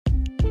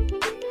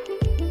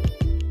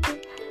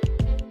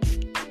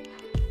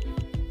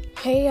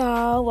Hey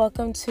y'all,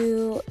 welcome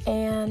to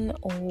And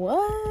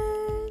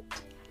What?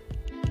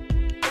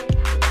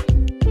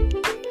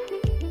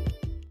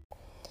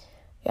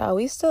 Y'all,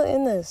 we still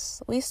in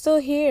this. We still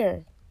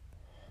here.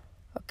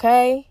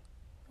 Okay?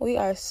 We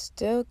are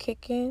still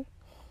kicking.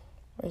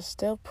 We're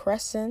still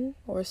pressing.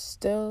 We're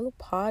still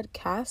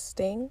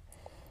podcasting.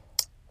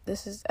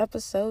 This is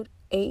episode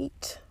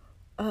 8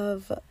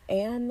 of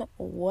And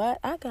What?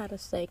 I gotta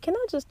say, can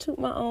I just toot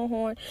my own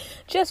horn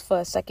just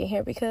for a second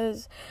here,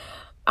 because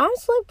I'm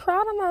so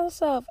proud of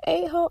myself.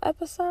 8 whole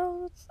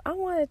episodes. I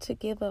wanted to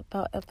give up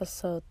about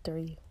episode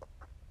 3.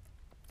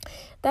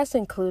 That's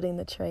including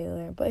the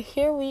trailer. But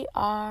here we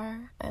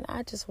are. And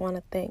I just want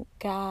to thank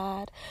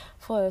God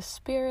for a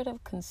spirit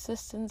of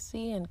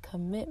consistency and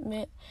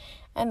commitment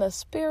and the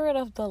spirit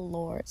of the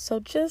Lord. So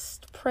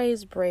just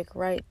praise break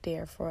right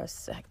there for a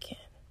second.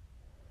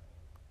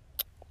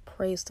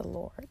 Praise the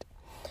Lord.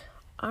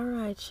 All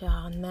right,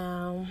 y'all.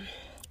 Now,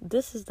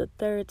 this is the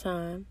third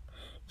time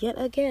yet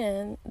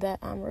again that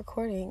I'm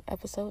recording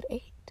episode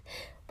 8.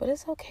 But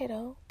it's okay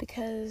though,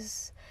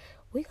 because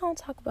we're gonna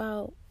talk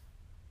about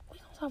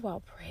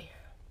prayer.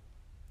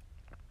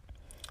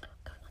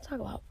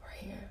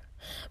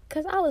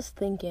 Because I was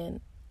thinking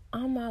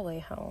on my way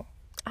home,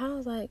 I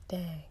was like,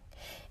 dang,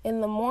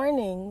 in the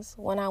mornings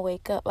when I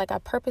wake up, like I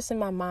purpose in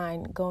my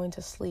mind going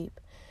to sleep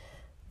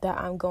that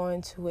I'm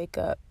going to wake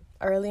up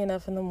early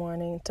enough in the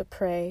morning to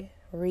pray,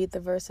 read the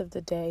verse of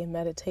the day,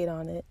 meditate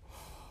on it,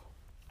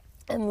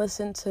 and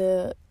listen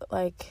to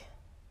like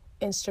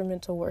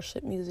instrumental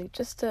worship music,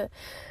 just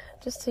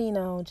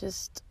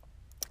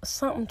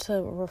something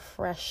to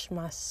refresh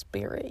my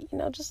spirit,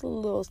 just a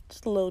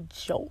little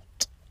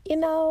jolt,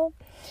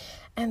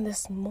 And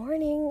this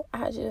morning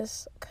I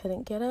just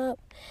couldn't get up,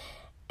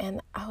 and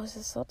I was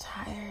just so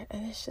tired,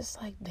 and it's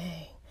just like,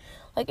 dang,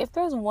 like if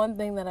there's one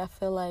thing that I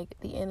feel like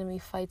the enemy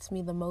fights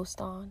me the most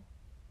on,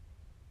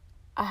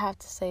 I have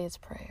to say it's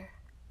prayer.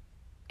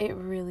 It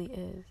really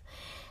is.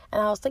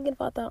 And I was thinking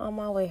about that on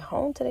my way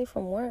home today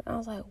from work. I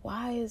was like,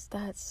 why is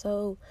that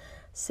so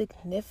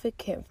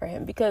significant for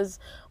him? Because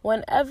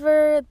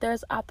whenever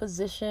there's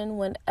opposition,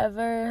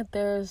 whenever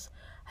there's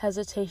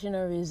hesitation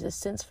or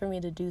resistance for me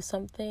to do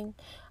something,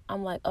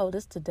 I'm like, oh,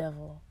 this is the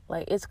devil.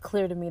 Like, it's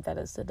clear to me that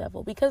it's the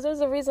devil, because there's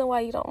a reason why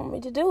you don't want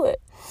me to do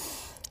it.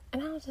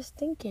 And I was just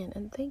thinking,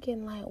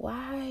 like,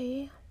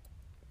 why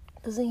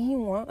doesn't he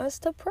want us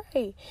to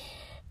pray?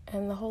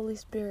 And the Holy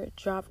Spirit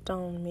dropped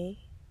on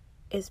me.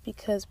 It's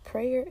because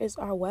prayer is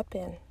our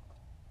weapon.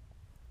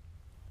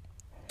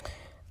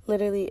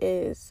 Literally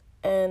is.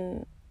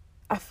 And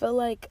I feel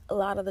like a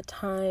lot of the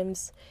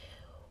times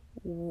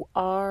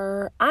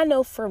I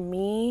know for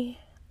me,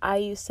 I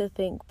used to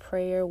think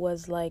prayer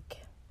was like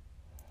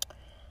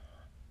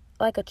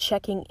a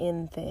checking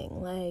in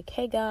thing. Like,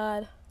 hey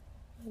God,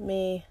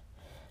 me,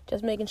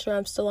 just making sure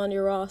I'm still on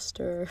your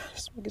roster,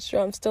 just making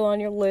sure I'm still on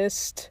your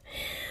list.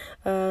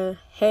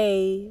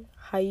 Hey,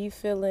 how you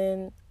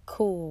feeling?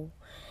 Cool.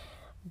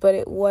 But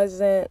it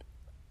wasn't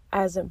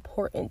as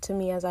important to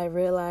me as I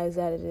realized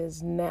that it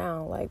is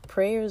now. Like,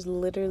 prayer is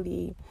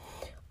literally,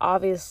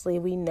 obviously,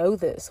 we know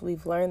this.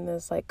 We've learned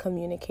this, like,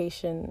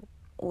 communication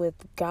with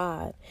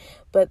God.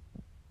 But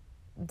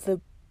the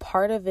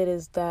part of it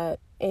is that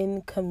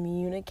in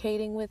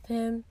communicating with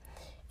him,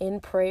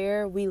 in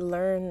prayer, we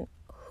learn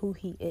who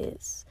he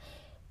is.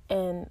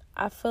 And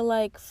I feel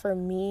like for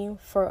me,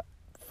 for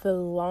the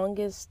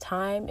longest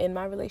time in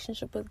my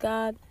relationship with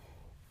God,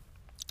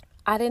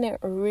 I didn't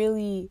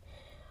really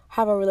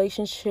have a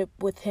relationship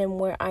with him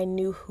where I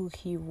knew who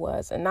he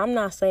was. And I'm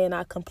not saying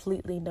I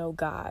completely know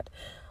God.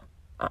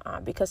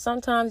 Because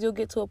sometimes you'll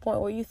get to a point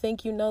where you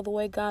think you know the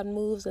way God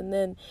moves, and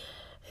then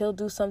he'll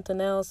do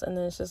something else, and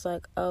then it's just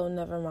like, oh,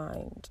 never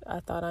mind. I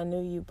thought I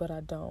knew you, but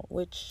I don't.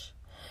 Which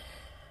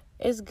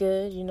is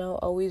good,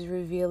 always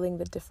revealing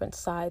the different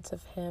sides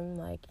of him.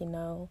 Like,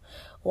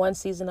 one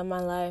season of my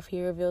life,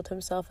 he revealed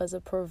himself as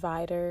a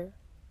provider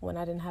when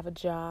I didn't have a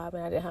job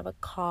and I didn't have a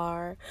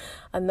car.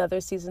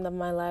 Another season of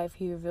my life,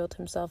 he revealed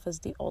himself as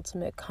the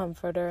ultimate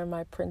comforter,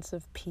 my Prince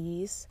of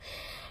Peace.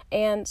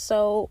 And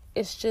so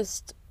it's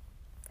just,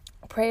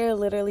 prayer has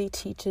literally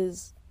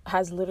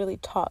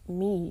taught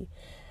me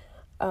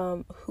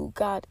who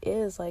God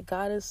is. Like,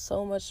 God is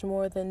so much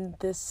more than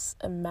this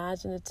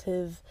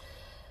imaginative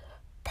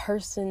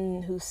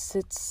person who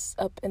sits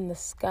up in the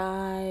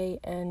sky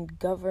and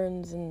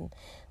governs and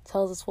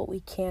tells us what we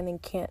can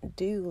and can't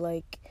do.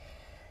 Like,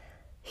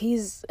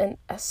 he's an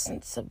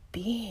essence of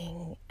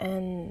being,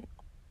 and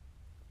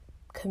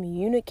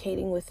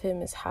communicating with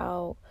him is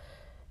how,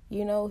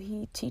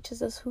 he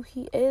teaches us who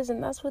he is.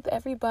 And that's with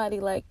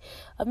everybody. Like,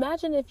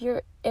 imagine if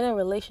you're in a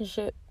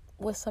relationship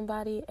with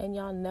somebody and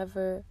y'all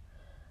never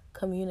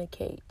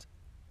communicate.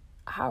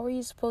 How are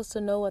you supposed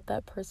to know what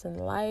that person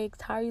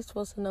likes? How are you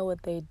supposed to know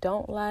what they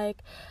don't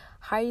like?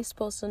 How are you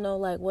supposed to know,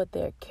 like, what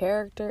their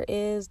character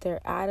is, their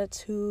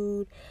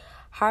attitude?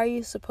 How are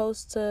you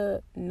supposed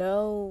to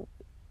know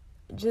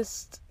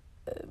just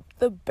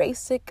the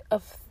basic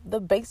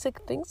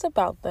things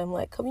about them?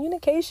 Like,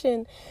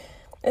 communication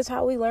It's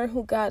how we learn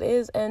who God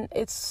is. And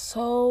it's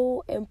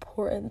so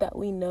important that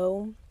we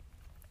know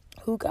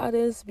who God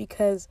is,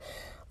 because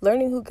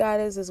learning who God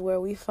is where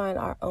we find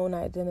our own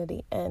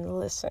identity. And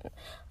listen,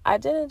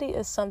 identity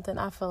is something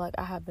I feel like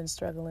I have been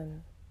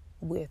struggling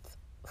with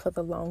for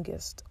the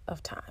longest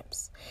of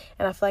times.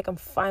 And I feel like I'm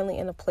finally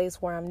in a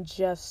place where I'm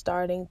just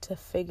starting to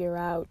figure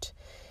out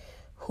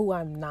who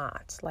I'm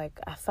not. Like,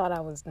 I thought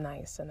I was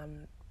nice and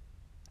I'm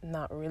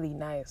not really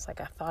nice.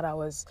 Like, I thought I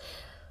was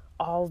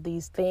all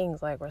these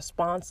things, like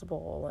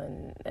responsible,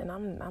 and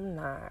I'm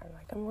not.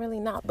 Like, I'm really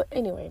not. But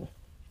anyway,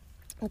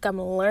 like,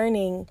 I'm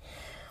learning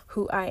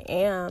who I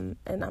am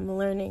and I'm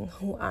learning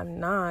who I'm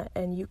not.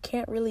 And you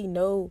can't really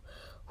know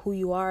who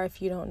you are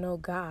if you don't know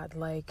God.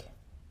 Like,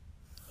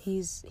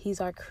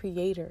 He's our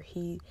creator.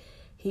 He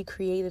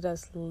created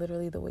us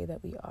literally the way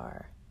that we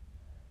are.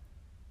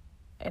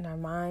 In our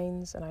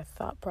minds and our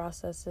thought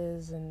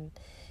processes and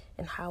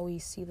how we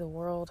see the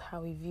world,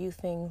 how we view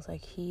things.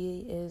 Like,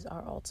 He is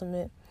our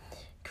ultimate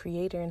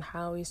creator, and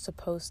how He's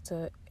supposed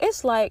to.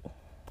 It's like,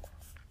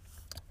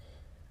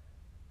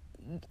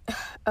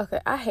 okay,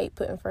 I hate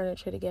putting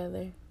furniture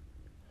together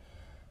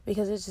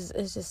because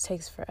it just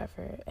takes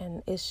forever.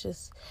 And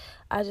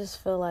I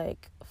just feel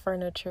like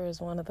furniture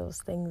is one of those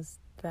things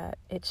that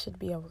it should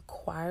be a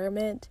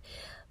requirement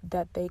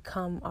that they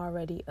come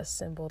already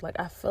assembled. Like,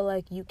 I feel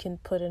like you can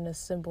put an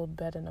assembled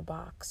bed in a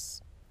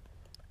box.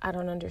 I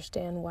don't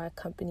understand why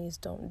companies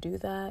don't do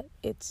that.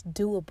 It's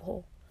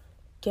doable.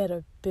 Get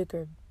a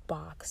bigger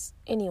box.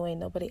 Anyway,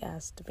 nobody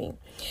asked me.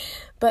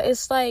 But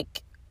it's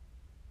like,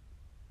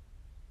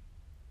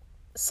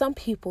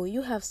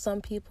 you have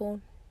some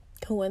people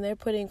who, when they're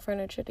putting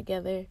furniture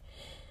together,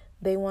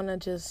 they want to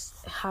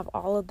just have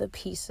all of the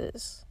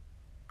pieces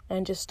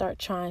and just start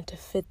trying to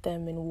fit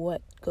them in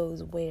what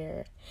goes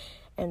where,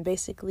 and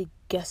basically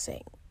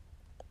guessing.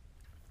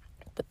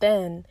 But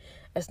then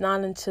it's not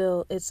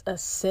until it's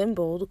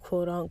assembled,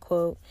 quote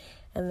unquote,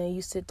 and then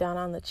you sit down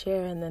on the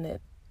chair and then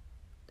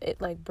it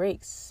like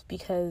breaks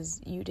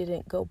because you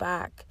didn't go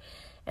back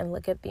and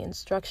look at the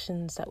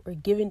instructions that were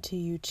given to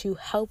you to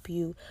help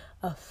you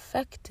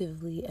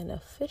effectively and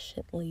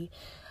efficiently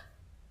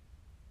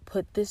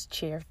put this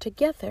chair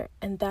together.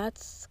 And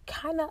that's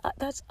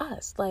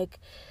us. Like,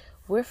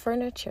 we're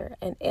furniture,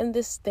 and in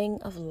this thing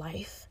of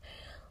life,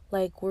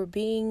 like,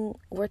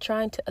 we're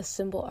trying to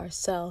assemble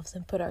ourselves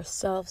and put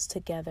ourselves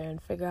together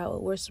and figure out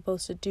what we're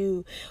supposed to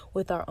do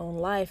with our own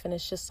life. And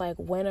it's just like,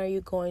 when are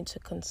you going to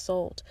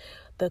consult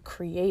the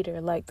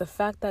creator? Like, the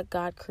fact that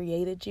God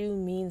created you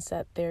means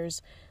that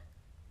there's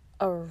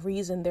a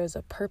reason, there's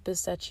a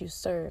purpose that you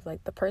serve.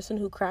 Like, the person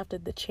who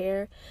crafted the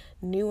chair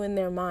knew in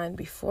their mind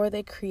before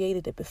they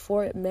created it,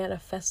 before it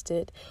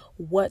manifested,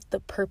 what the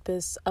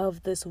purpose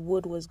of this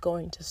wood was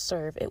going to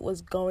serve. It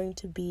was going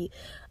to be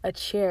a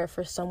chair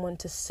for someone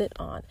to sit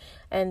on.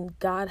 And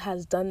God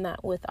has done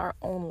that with our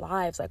own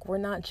lives. Like, we're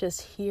not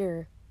just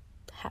here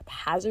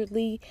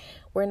haphazardly.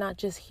 We're not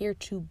just here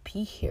to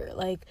be here.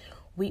 Like,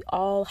 we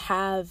all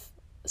have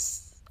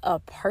a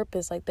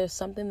purpose. Like, there's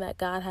something that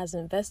God has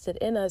invested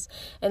in us,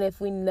 and if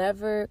we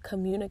never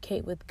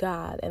communicate with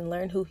God and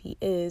learn who He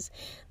is,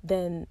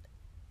 then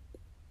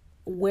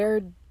where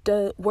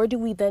do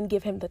we then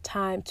give Him the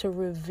time to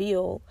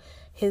reveal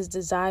His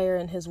desire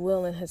and His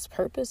will and His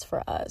purpose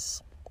for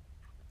us?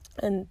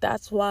 And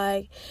that's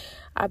why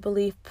I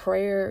believe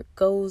prayer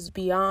goes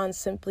beyond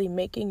simply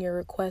making your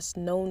request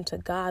known to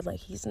God. Like,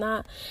 He's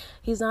not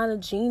a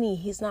genie.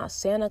 He's not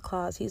Santa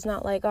Claus. He's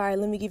not like, all right,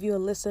 let me give you a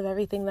list of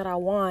everything that I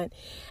want,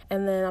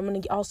 and then I'm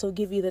going to also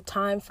give you the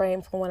time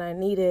frame for when I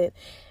need it,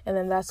 and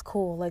then that's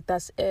cool. Like,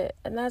 that's it.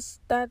 And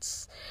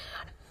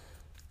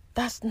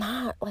that's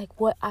not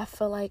like what I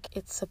feel like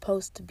it's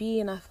supposed to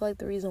be. And I feel like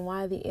the reason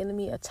why the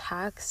enemy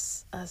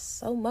attacks us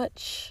so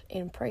much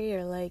in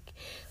prayer, like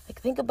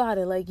think about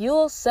it. Like,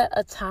 you'll set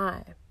a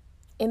time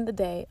in the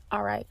day.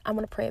 All right, I'm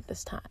going to pray at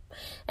this time.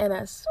 And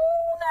as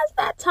soon as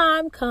that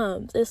time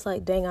comes, it's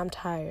like, dang, I'm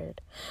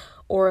tired.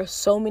 Or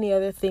so many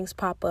other things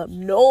pop up.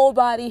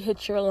 Nobody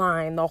hit your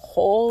line the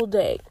whole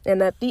day.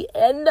 And at the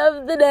end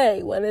of the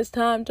day, when it's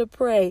time to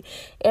pray,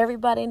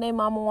 everybody and their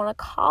mama want to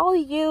call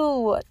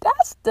you.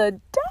 That's the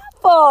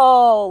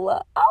devil.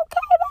 Okay,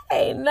 that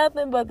ain't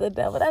nothing but the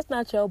devil. That's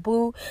not your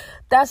boo.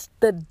 That's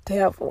the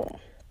devil.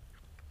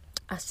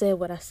 I said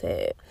what I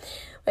said.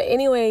 But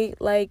anyway,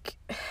 like,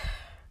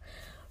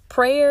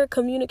 prayer,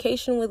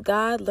 communication with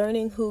God,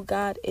 learning who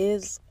God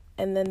is,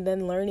 and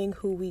then learning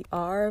who we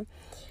are.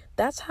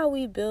 That's how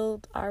we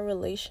build our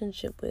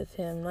relationship with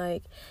Him.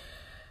 Like,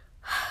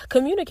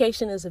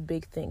 communication is a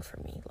big thing for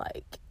me,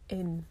 like,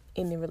 in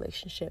the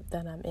relationship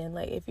that I'm in.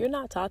 Like, if you're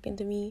not talking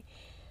to me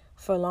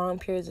for long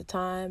periods of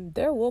time,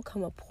 there will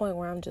come a point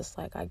where I'm just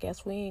like, I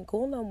guess we ain't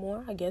cool no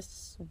more. I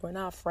guess we're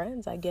not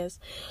friends. I guess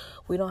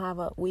we don't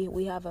have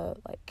we have a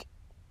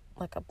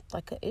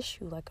like an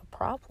issue, like a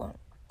problem.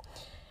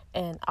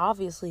 And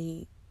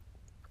obviously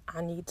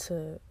I need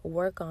to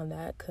work on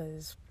that,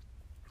 because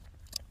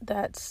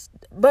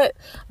but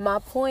my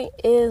point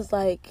is,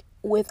 like,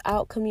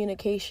 without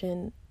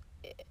communication,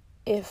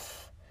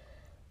 if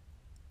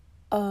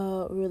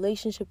a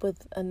relationship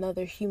with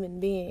another human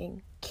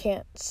being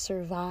can't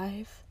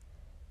survive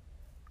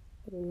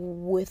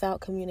without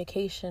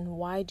communication,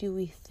 why do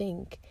we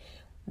think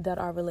that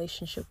our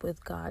relationship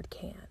with God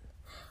can?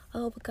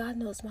 Oh, but God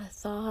knows my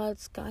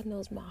thoughts. God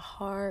knows my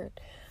heart.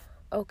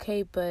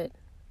 Okay, but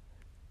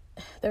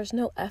there's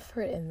no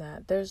effort in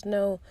that. There's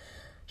no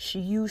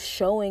you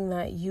showing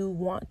that you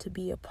want to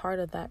be a part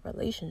of that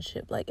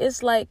relationship. Like,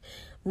 it's like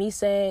me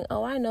saying,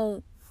 oh, I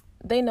know,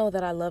 they know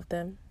that I love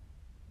them.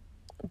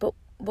 But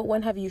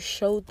when have you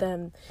showed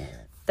them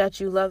that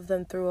you love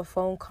them through a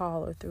phone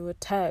call or through a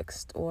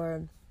text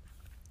or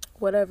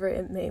whatever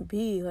it may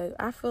be? Like,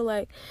 I feel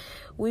like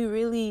we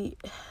really,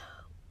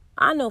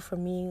 I know for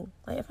me,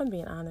 like, if I'm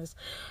being honest,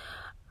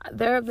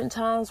 there have been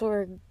times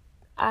where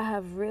I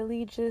have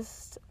really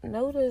just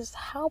noticed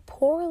how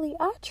poorly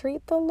I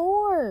treat the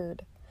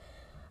Lord.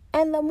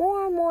 And the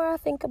more and more I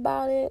think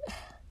about it,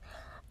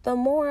 the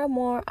more and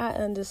more I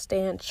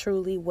understand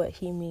truly what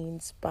he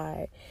means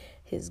by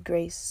his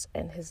grace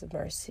and his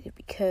mercy.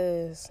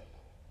 Because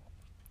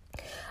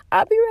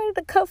I be ready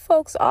to cut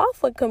folks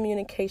off when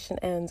communication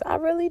ends. I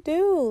really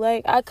do.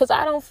 Like, because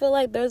I don't feel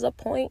like there's a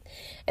point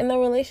in the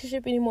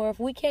relationship anymore. If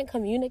we can't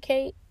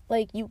communicate,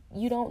 like, you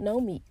don't know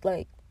me.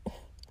 Like,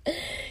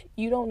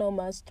 you don't know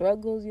my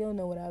struggles. You don't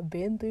know what I've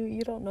been through.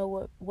 You don't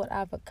know what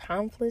I've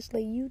accomplished.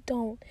 Like, you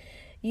don't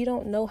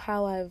know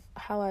how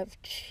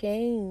I've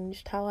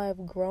changed, how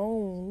I've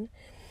grown,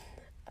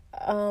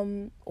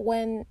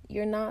 when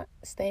you're not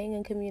staying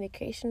in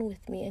communication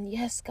with me. And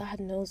yes, God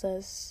knows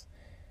us.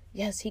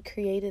 Yes, he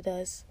created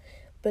us.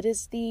 But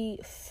it's the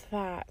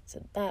fact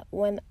that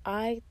when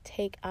I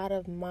take out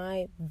of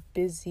my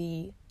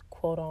busy,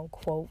 quote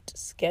unquote,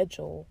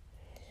 schedule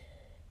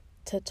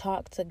to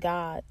talk to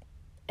God,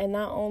 and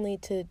not only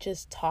to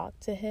just talk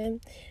to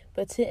him,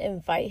 but to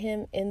invite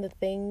him in the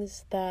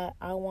things that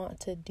I want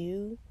to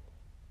do,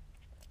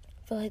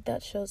 I feel like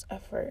that shows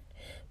effort.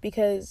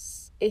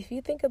 Because if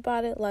you think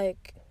about it,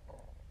 like,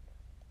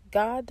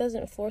 God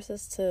doesn't force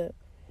us to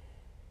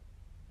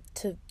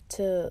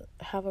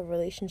have a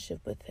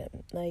relationship with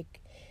him.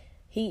 Like,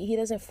 he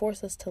doesn't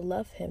force us to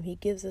love him. He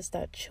gives us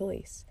that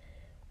choice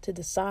to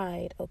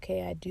decide,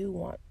 okay, I do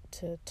want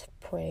to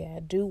pray.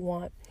 I do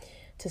want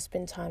to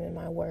spend time in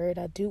my word.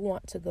 I do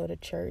want to go to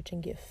church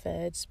and get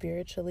fed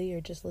spiritually,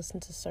 or just listen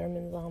to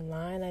sermons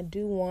online. I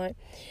do want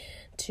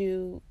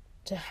to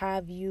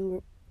have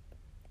you,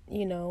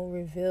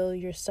 reveal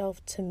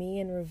yourself to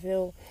me and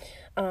reveal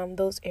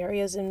those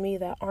areas in me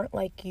that aren't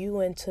like you,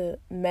 and to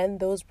mend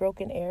those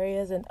broken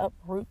areas and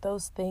uproot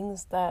those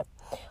things that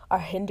are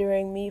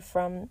hindering me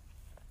from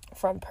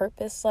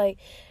purpose. Like,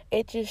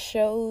 it just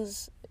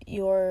shows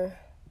your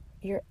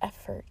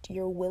effort,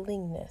 your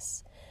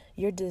willingness,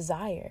 your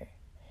desire.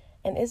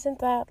 And isn't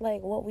that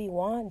like what we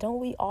want? Don't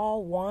we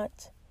all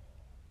want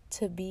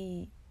to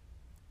be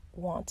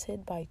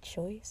wanted by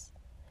choice?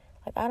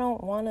 Like, I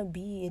don't want to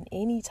be in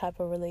any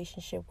type of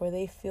relationship where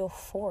they feel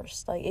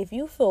forced. Like, if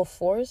you feel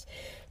forced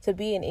to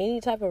be in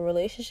any type of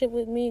relationship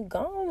with me,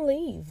 go and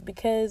leave,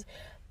 because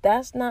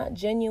that's not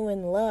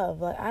genuine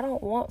love. Like, I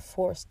don't want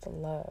forced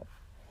love.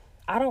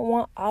 I don't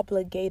want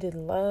obligated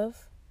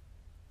love.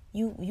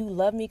 You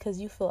love me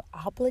because you feel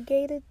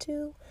obligated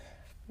to?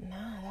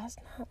 Nah, that's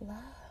not love.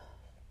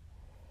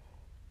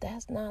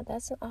 That's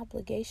an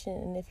obligation.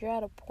 And if you're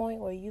at a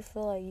point where you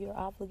feel like you're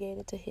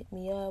obligated to hit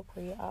me up,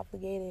 where you're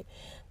obligated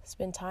to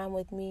spend time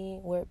with me,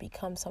 where it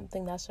becomes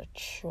something that's a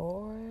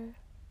chore,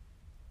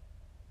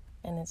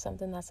 and it's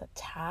something that's a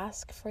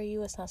task for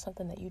you, it's not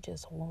something that you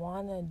just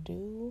want to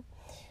do,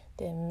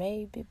 then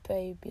maybe,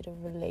 baby, the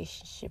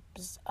relationship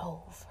is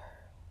over.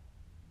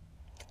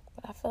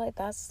 But I feel like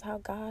that's how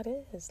God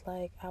is.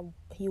 Like,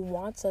 he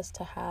wants us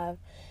to have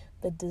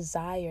the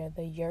desire,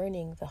 the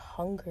yearning, the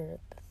hunger,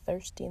 the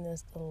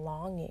thirstiness, the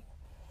longing.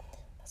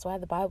 That's why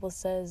the Bible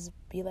says,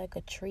 be like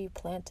a tree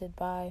planted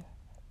by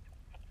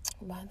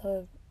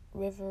the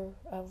river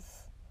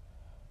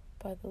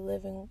by the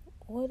living,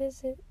 what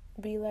is it?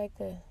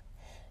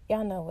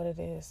 Y'all know what it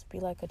is. Be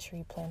like a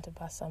tree planted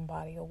by some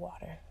body of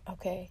water,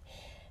 okay?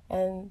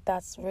 And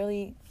that's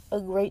really a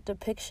great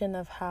depiction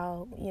of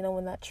how,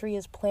 when that tree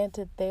is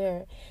planted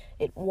there,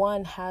 it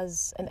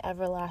has an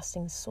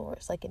everlasting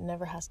source. Like, it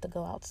never has to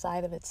go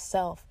outside of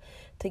itself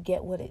to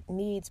get what it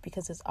needs,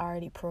 because it's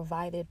already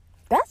provided.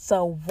 That's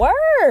a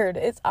word.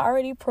 It's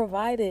already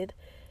provided.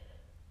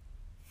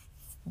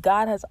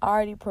 God has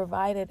already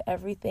provided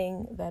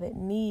everything that it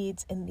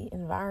needs in the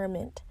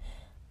environment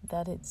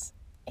that it's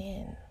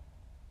in.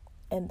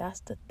 And that's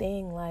the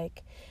thing,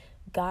 like,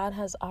 God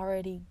has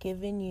already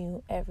given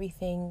you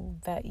everything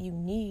that you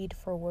need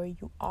for where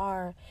you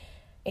are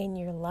in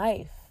your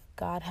life.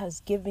 God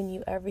has given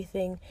you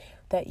everything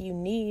that you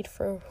need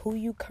for who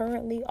you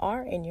currently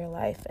are in your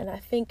life. And I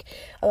think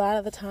a lot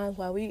of the times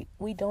why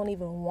we don't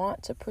even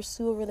want to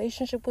pursue a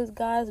relationship with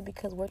God is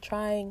because we're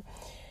trying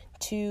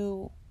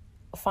to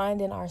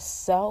find in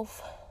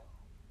ourselves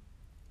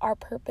our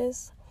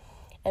purpose,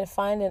 and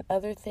find in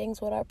other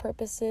things what our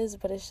purpose is.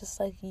 But it's just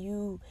like,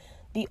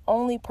 the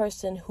only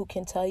person who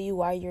can tell you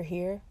why you're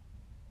here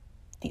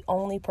The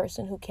only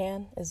person who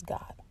can is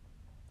God.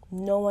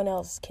 No one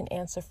else can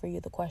answer for you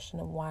the question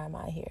of why am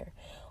I here?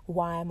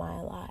 Why am I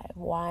alive?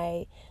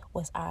 Why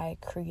was I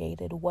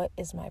created? What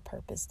is my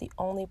purpose? The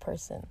only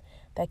person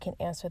that can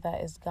answer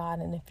that is God.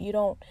 And if you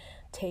don't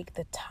take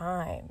the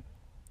time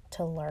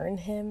to learn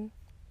him,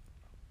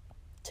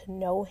 to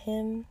know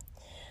him,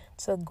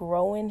 to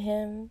grow in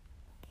him,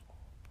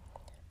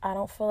 I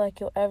don't feel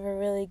like you'll ever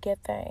really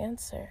get that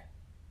answer.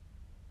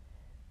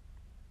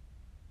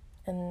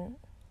 And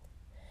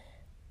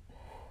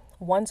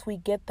once we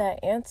get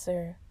that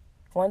answer,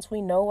 once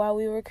we know why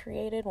we were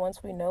created,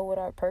 once we know what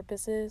our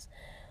purpose is,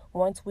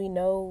 once we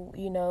know,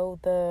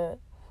 the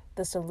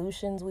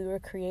solutions we were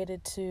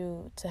created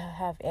to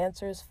have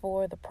answers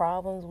for, the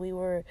problems we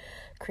were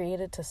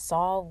created to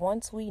solve,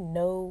 once we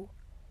know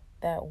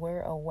that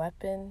we're a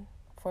weapon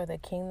for the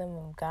kingdom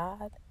of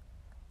God,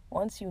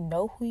 once you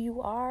know who you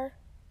are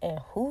and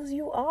whose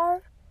you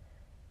are,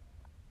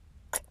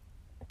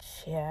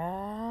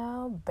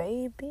 child,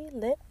 baby,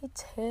 let me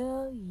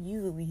tell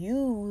you,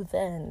 you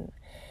then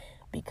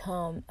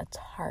become a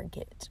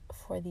target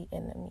for the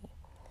enemy,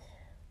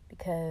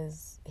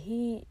 because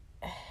he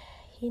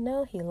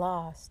know he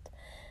lost,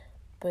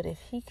 but if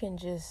he can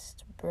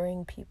just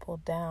bring people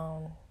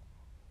down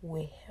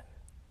with him,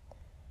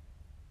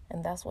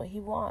 and that's what he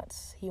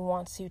wants. He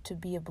wants you to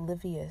be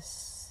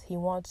oblivious. He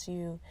wants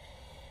you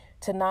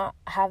to not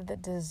have the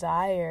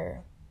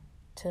desire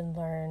to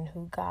learn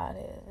who God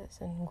is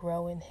and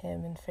grow in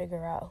him and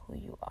figure out who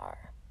you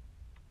are.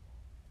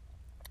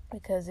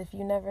 Because if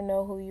you never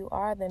know who you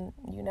are, then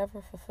you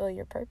never fulfill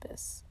your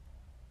purpose.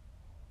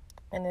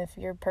 And if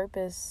your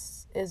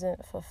purpose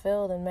isn't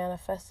fulfilled and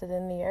manifested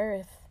in the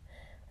earth,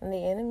 then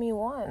the enemy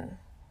won.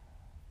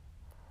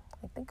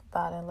 Like, think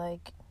about it.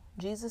 Like,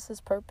 Jesus'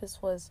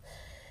 purpose was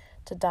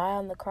to die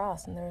on the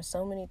cross. And there were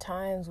so many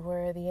times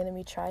where the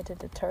enemy tried to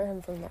deter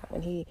him from that,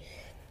 when he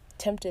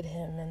tempted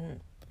him.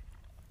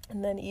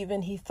 And then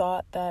even he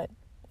thought that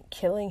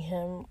killing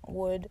him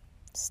would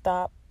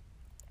stop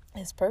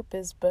his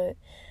purpose, but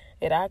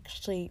it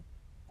actually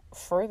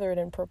furthered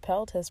and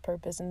propelled his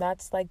purpose. And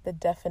that's like the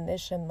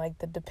definition, like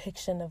the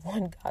depiction of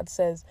when God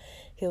says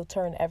he'll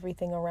turn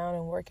everything around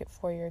and work it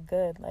for your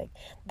good. Like,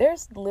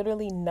 there's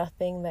literally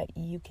nothing that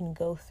you can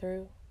go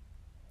through,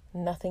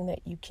 nothing that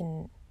you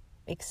can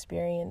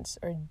experience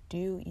or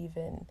do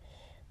even,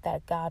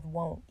 that God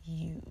won't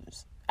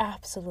use.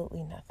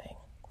 Absolutely nothing.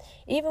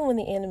 Even when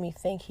the enemy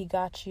think he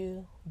got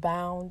you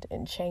bound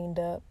and chained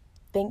up,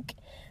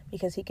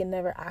 because he can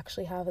never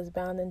actually have us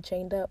bound and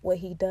chained up. What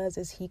he does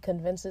is he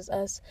convinces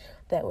us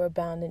that we're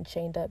bound and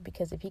chained up,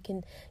 because if he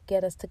can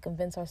get us to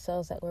convince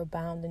ourselves that we're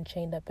bound and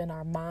chained up in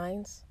our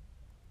minds,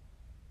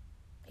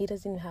 he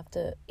doesn't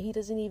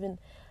even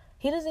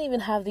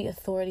have the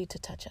authority to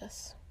touch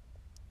us.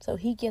 So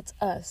he gets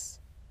us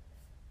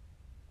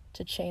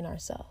to chain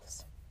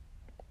ourselves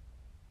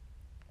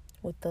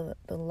with the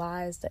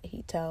lies that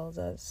he tells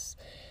us,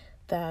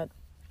 that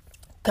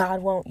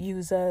God won't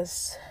use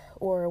us,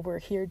 or we're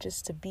here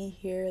just to be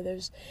here.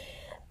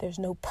 There's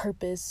no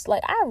purpose.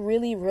 Like, I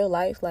really, real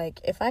life,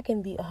 like, if I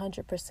can be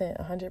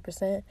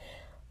 100%,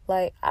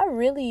 like, I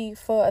really,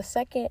 for a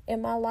second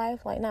in my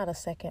life, like, not a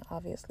second,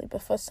 obviously,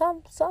 but for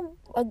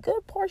a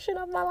good portion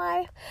of my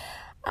life,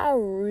 I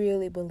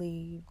really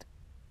believed,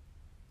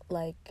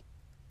 like,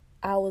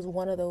 I was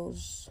one of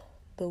those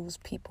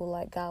people,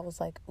 like, God was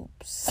like,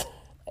 oops,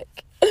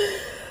 like,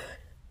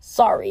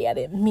 sorry, I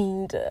didn't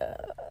mean to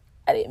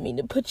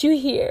put you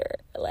here,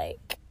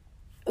 like,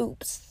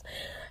 oops.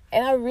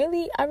 And I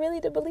really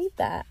did believe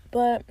that.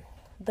 But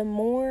the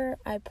more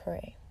I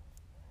pray,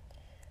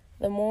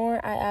 the more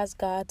I ask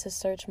God to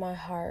search my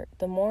heart,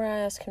 the more I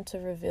ask him to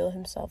reveal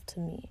himself to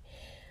me,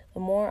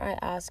 the more I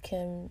ask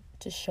him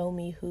to show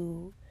me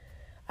who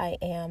I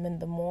am,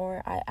 and the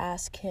more I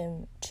ask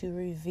him to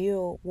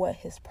reveal what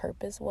his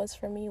purpose was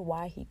for me,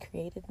 why he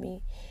created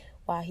me,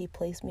 why he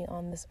placed me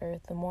on this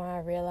earth, the more I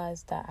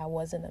realized that I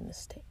wasn't a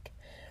mistake.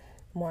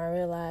 The more I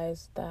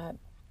realized that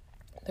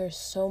there's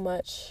so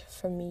much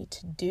for me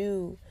to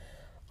do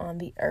on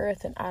the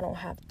earth, and I don't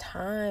have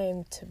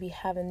time to be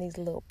having these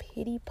little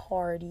pity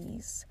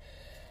parties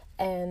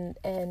and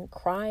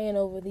crying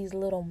over these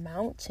little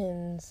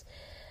mountains,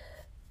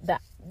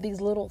 that these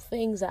little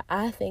things that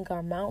I think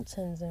are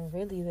mountains, and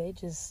really they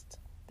just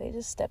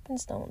stepping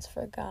stones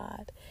for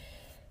God.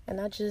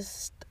 And I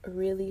just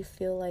really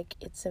feel like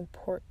it's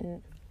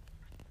important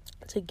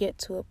to get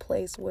to a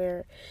place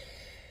where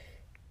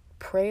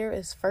prayer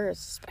is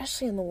first,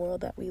 especially in the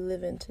world that we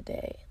live in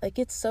today. Like,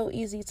 it's so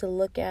easy to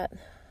look at,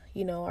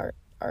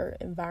 our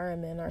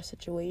environment, our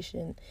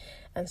situation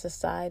and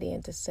society,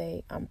 and to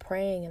say, I'm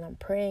praying and I'm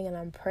praying and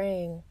I'm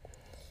praying,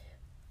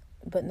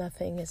 but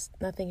nothing is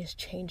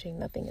changing,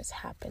 nothing is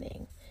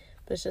happening.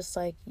 But it's just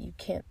like, you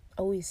can't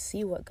always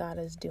see what God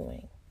is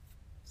doing.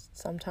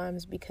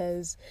 Sometimes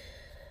because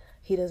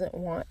he doesn't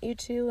want you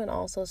to, and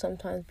also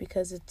sometimes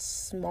because it's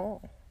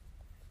small.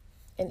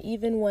 And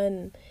even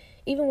when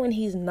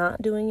he's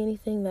not doing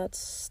anything, that's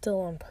still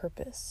on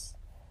purpose.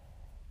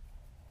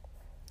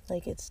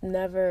 Like,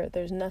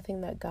 there's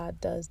nothing that God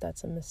does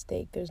that's a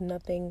mistake. There's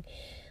nothing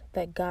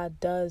that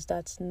God does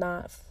that's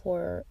not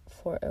for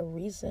a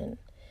reason.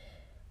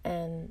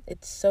 And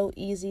it's so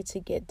easy to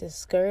get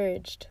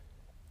discouraged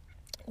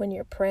when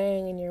you're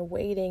praying and you're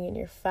waiting and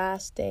you're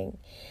fasting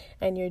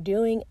and you're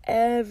doing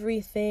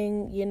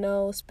everything,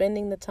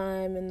 spending the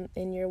time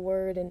in your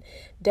word and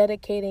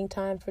dedicating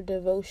time for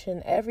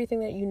devotion, everything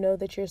that you know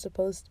that you're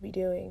supposed to be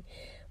doing.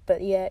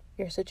 But yet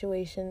your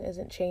situation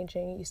isn't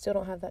changing. You still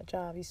don't have that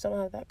job. You still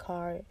don't have that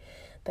car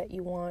that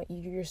you want.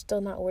 You're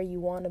still not where you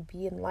want to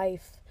be in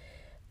life.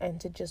 And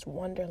to just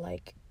wonder,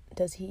 like,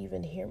 does he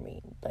even hear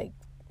me? Like,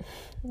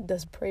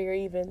 does prayer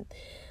even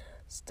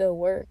still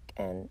work?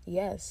 And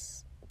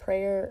yes,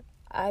 prayer,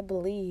 I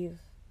believe,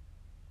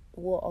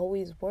 will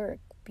always work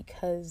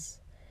because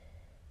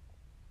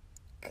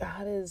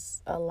God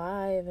is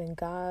alive and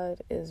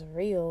God is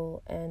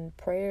real, and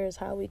prayer is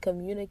how we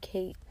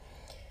communicate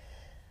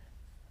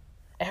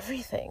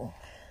everything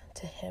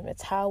to him.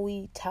 It's how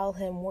we tell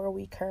him where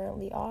we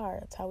currently are.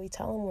 It's how we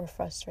tell him we're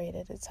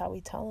frustrated. It's how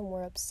we tell him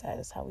we're upset.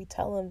 It's how we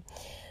tell him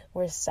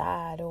we're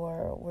sad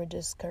or we're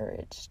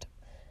discouraged.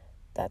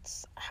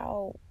 That's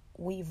how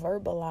we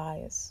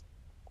verbalize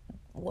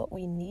what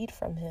we need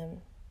from him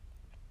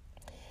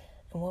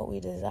and what we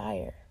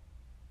desire.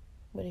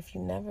 But if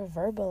you never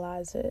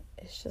verbalize it,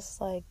 it's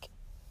just like,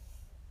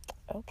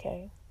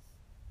 okay,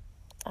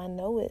 I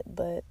know it,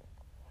 but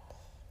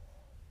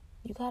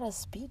you gotta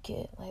speak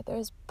it. Like,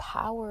 there's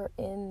power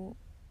in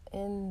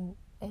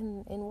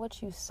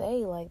what you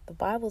say. Like, the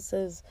Bible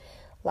says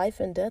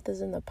life and death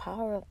is in the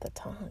power of the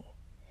tongue.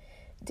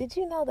 Did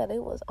you know that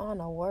it was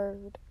on a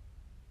word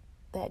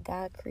that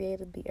God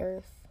created the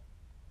earth,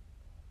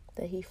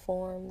 that he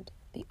formed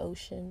the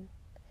ocean?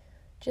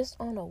 Just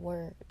on a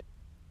word.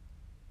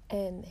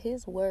 And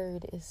his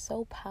word is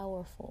so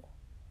powerful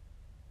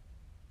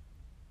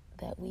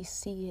that we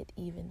see it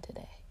even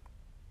today.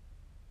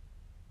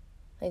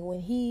 Like,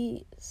 when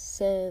he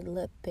said,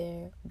 let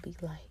there be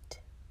light,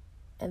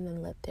 and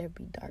then let there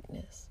be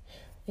darkness.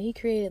 When he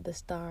created the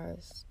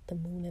stars, the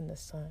moon, and the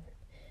sun,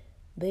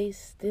 they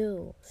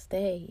still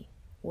stay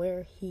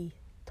where he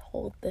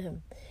told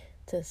them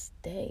to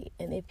stay.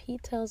 And if he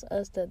tells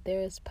us that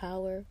there is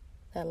power,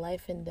 that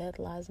life and death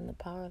lies in the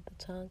power of the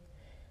tongue,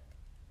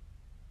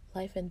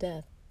 life and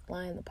death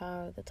lie in the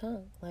power of the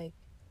tongue. Like,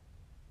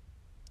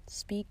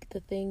 speak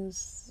the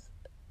things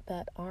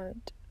that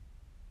aren't,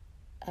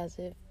 as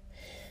if,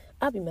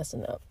 I'll be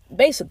messing up.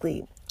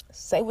 Basically,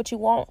 say what you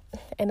want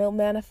and it'll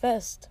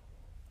manifest.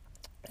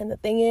 And the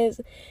thing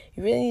is,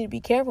 you really need to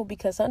be careful,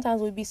 because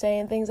sometimes we be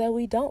saying things that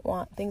we don't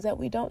want, things that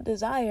we don't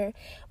desire,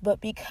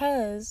 but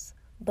because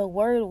the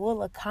word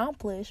will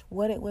accomplish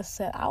what it was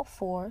set out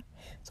for.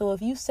 So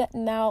if you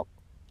setting out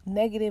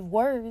negative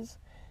words,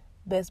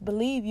 best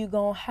believe you're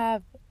going to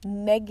have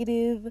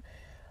negative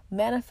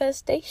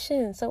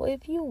manifestation. So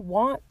if you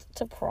want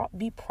to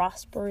be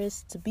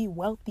prosperous, to be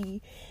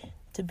wealthy,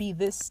 to be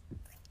this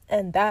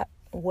and that,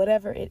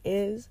 whatever it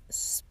is,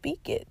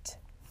 speak it.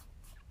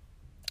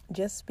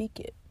 Just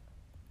speak it.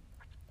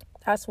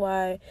 That's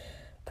why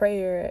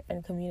prayer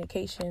and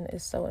communication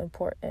is so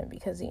important,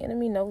 because the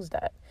enemy knows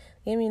that.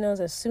 The enemy knows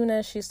as soon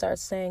as she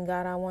starts saying,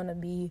 God, I want to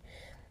be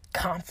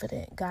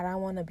confident. God, I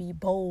want to be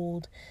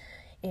bold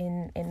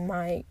in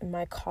my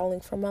calling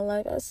for my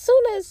life. As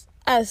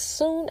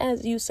soon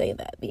as you say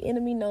that, the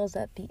enemy knows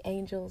that the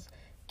angels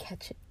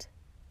catch it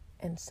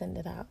and send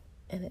it out,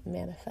 and it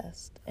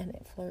manifests and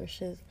it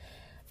flourishes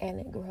and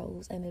it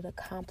grows and it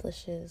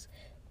accomplishes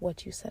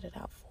what you set it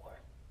out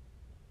for.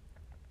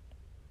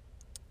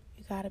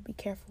 You got to be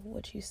careful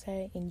what you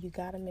say, and you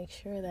got to make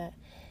sure that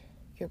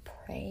you're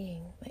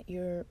praying, that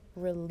you're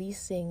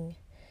releasing,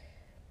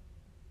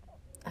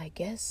 I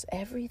guess,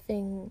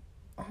 everything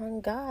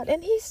on God.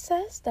 And he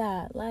says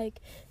that,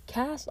 like,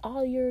 cast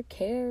all your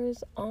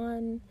cares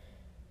on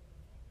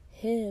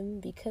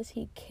him because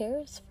he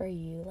cares for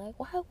you. Like,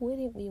 why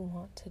wouldn't we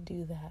want to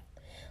do that?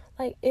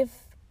 Like,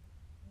 if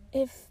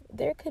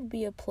there could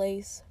be a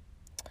place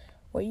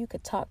where you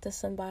could talk to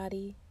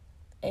somebody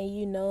and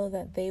you know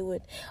that they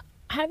would,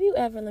 let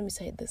me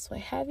say it this way,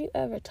 have you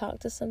ever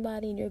talked to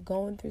somebody and you're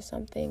going through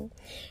something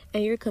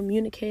and you're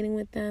communicating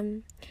with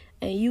them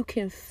and you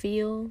can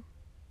feel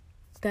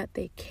that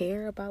they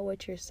care about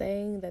what you're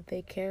saying, that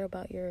they care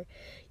about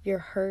your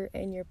hurt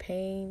and your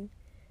pain,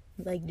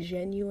 like,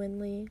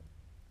 genuinely,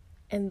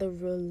 and the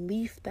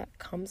relief that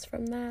comes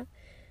from that?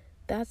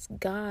 That's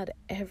God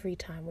every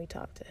time we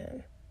talk to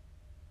him.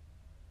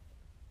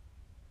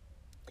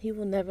 He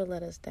will never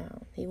let us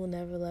down. He will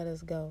never let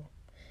us go.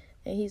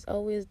 And he's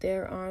always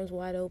there, arms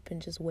wide open,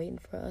 just waiting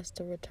for us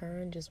to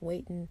return, just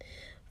waiting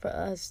for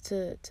us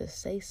to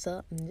say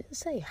something.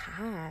 Just say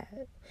hi.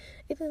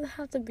 It doesn't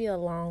have to be a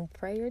long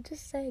prayer.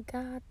 Just say,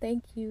 God,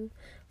 thank you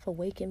for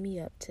waking me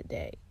up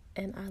today,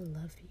 and I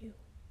love you.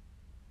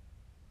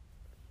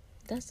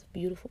 That's a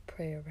beautiful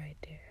prayer right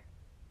there.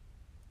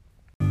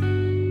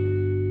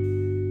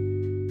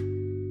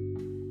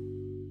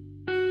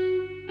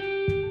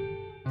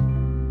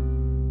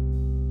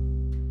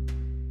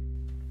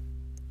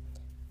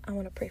 I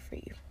want to pray for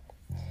you.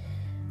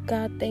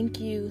 God, thank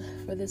you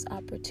for this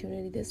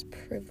opportunity, this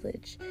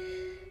privilege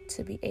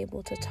to be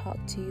able to talk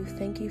to you.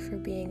 Thank you for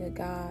being a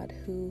God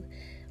who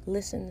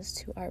listens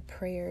to our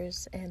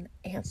prayers and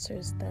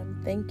answers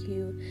them. Thank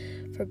you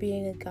for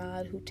being a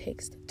God who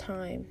takes the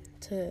time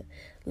to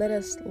let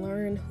us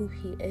learn who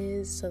He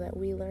is so that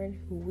we learn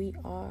who we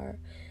are.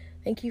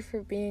 Thank you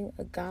for being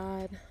a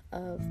God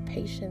of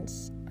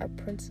patience, our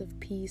Prince of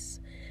Peace,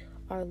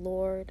 our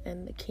Lord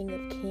and the King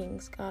of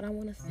Kings. God, I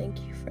want to thank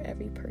you for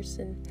every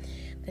person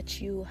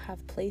that you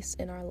have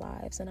placed in our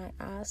lives. And I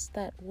ask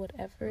that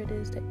whatever it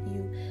is that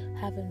you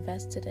have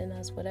invested in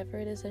us, whatever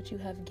it is that you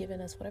have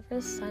given us, whatever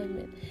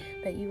assignment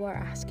that you are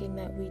asking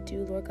that we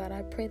do, Lord God,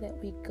 I pray that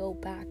we go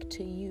back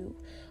to you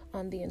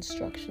on the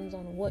instructions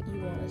on what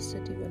you want us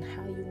to do and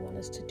how you want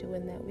us to do,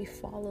 and that we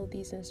follow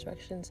these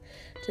instructions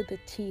to the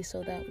T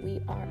so that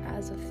we are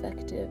as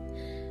effective,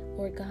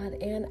 Lord God,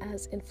 and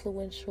as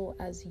influential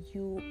as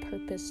you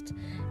purposed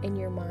in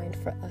your mind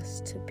for us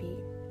to be.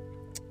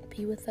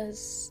 Be with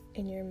us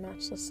in your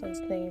matchless Son's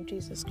name,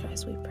 Jesus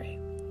Christ, we pray.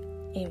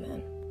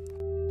 Amen.